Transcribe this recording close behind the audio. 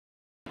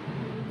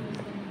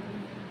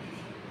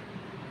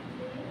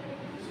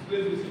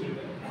Please be seated.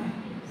 So,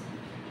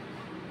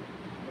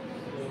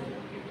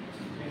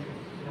 I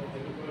look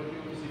at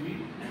your CV.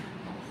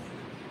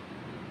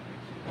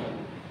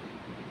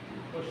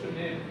 What's your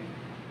name?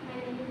 My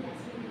name is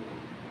Jasmine.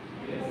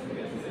 Yes.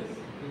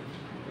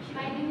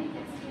 My name is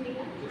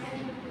Jasmine.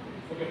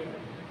 Okay.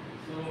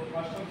 So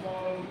first of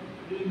all,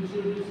 you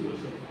introduce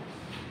yourself.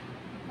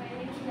 My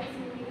name is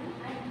Jasmine.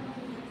 I am a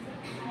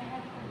professor. I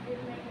have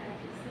completed my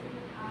graduation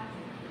in arts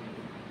and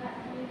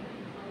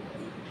Bharatanatyam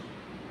college.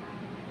 And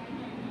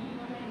I am my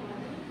mother and my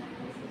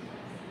sisters.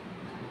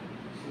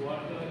 So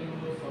what are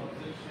your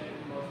subjects at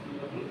master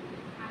level?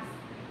 Arts.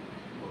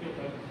 Okay,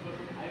 fine. But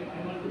I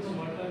want to know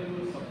what are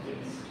your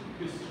subjects?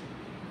 History.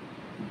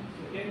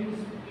 So can you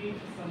speak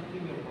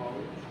something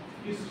about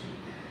history?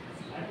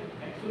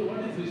 Actually, what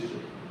is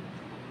history?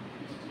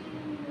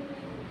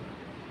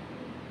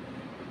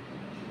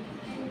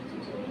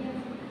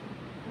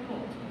 No,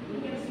 you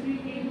can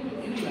speak in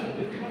any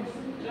language, but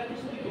try to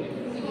speak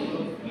English.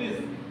 Please,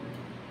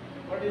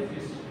 what is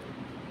history?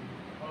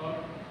 Or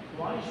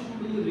why should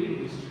we read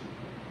history?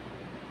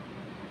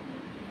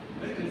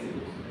 Let's listen to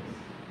this.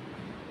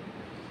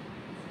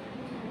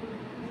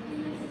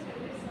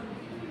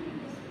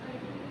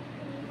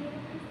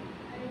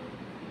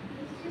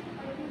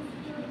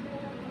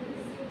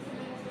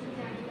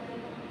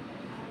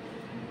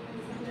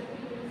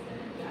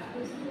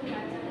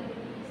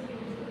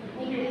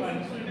 Okay, fine.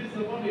 So it is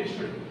about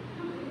yesterday.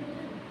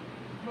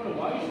 But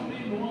why should we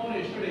know our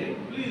yesterday?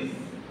 Please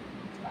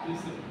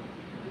listen.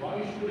 Why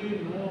should we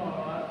know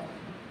our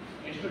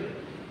yesterday?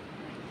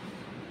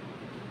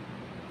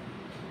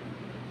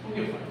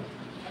 Okay, fine.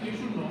 And you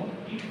should know,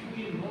 if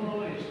we know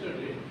our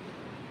yesterday,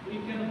 we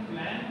can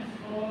plan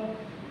for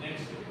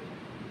next day.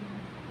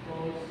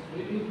 Because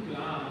when you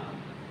plan,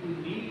 you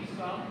need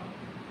some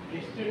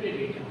yesterday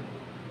data.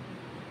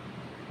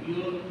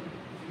 Your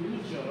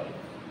future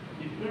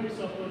depends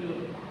upon your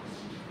past.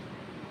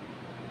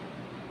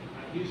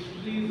 And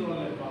history is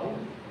all about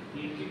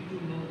getting to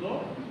know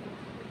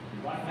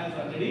what has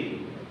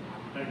already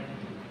happened.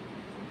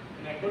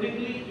 And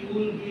accordingly, you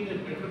will be in a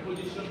better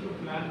position to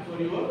plan for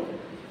your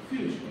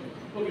future.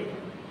 Okay.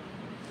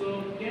 So,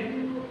 can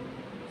you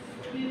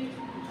speak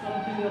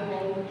something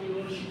about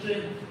your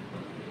strength?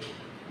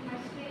 My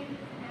strength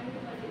and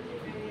quality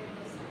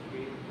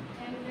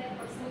and the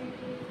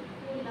personality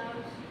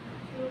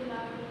who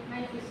love my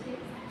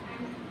mistakes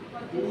and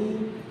what Who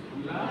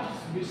loves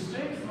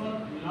mistakes or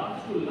loves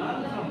to learn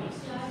from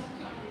mistakes?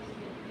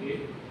 Okay.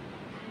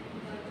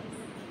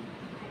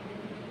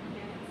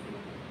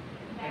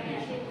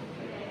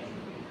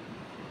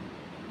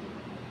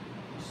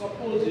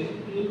 Supposing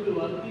you will be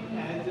working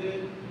as a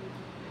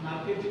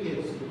marketing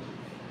executive,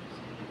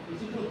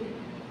 is it okay?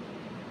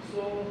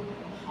 So,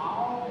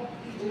 how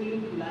will you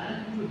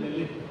plan to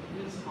deliver?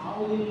 Means how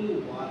will you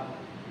work?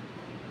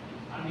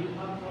 And you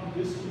have from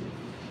this school,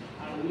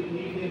 and we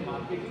need a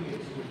marketing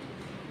executive.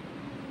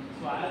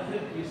 So, as a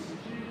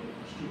history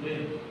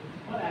student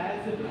or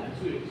as a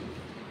graduate,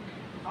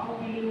 how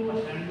will you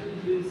handle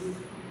this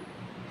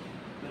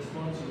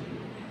responsibility?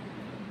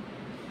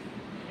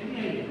 Any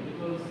idea?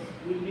 Because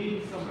we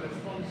need some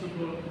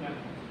responsible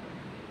management.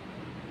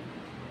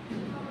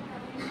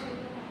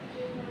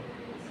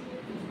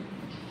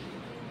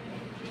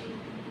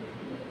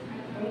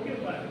 Okay,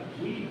 but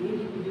we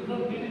do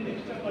not need an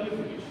extra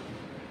qualification.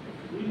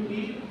 We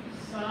need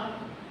some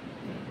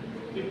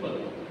people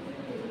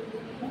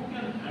who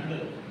can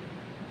handle.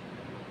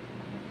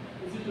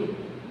 Is it okay?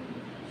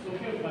 So,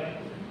 okay, fine.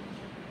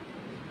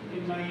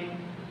 In my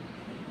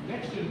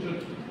next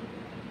interview,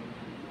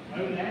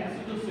 I will ask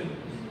you the same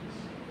questions.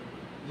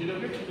 Is it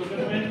okay? So,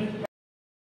 gentlemen,